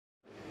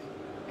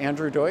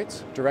Andrew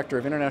Deutz, Director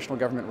of International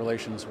Government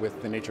Relations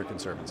with the Nature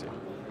Conservancy.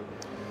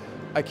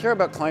 I care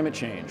about climate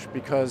change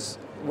because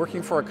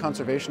working for a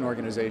conservation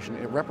organization,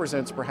 it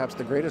represents perhaps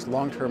the greatest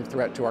long-term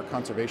threat to our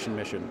conservation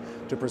mission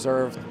to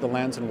preserve the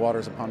lands and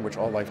waters upon which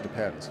all life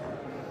depends.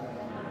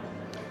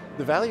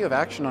 The value of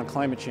action on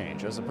climate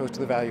change, as opposed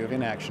to the value of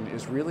inaction,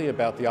 is really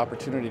about the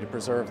opportunity to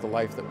preserve the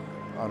life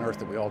on Earth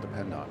that we all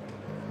depend on.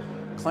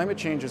 Climate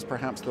change is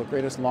perhaps the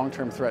greatest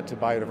long-term threat to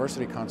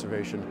biodiversity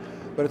conservation,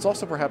 but it's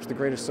also perhaps the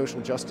greatest social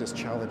justice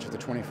challenge of the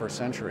 21st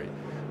century,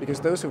 because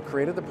those who've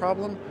created the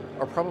problem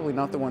are probably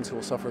not the ones who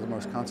will suffer the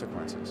most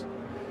consequences.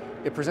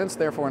 It presents,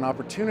 therefore, an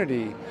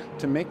opportunity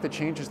to make the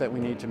changes that we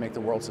need to make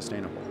the world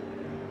sustainable.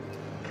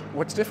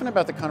 What's different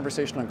about the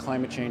conversation on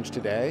climate change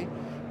today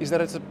is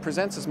that it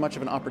presents as much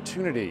of an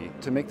opportunity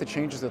to make the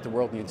changes that the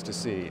world needs to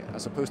see,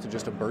 as opposed to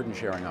just a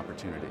burden-sharing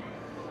opportunity.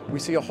 We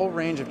see a whole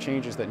range of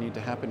changes that need to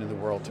happen in the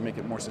world to make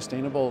it more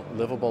sustainable,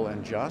 livable,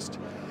 and just.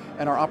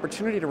 And our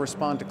opportunity to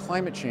respond to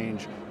climate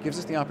change gives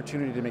us the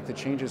opportunity to make the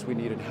changes we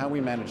need in how we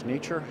manage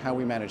nature, how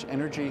we manage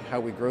energy, how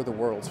we grow the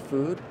world's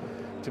food,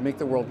 to make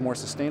the world more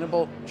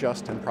sustainable,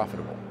 just, and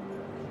profitable.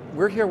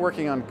 We're here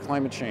working on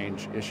climate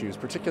change issues,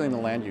 particularly in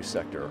the land use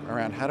sector,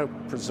 around how to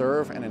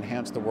preserve and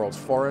enhance the world's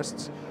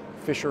forests,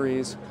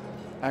 fisheries,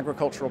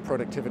 agricultural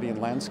productivity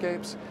and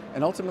landscapes,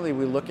 and ultimately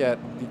we look at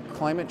the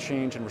climate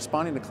change and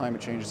responding to climate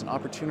change as an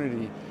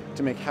opportunity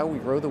to make how we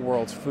grow the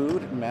world's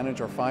food and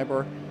manage our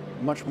fiber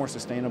much more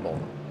sustainable,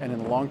 and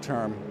in the long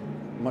term,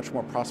 much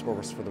more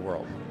prosperous for the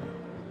world.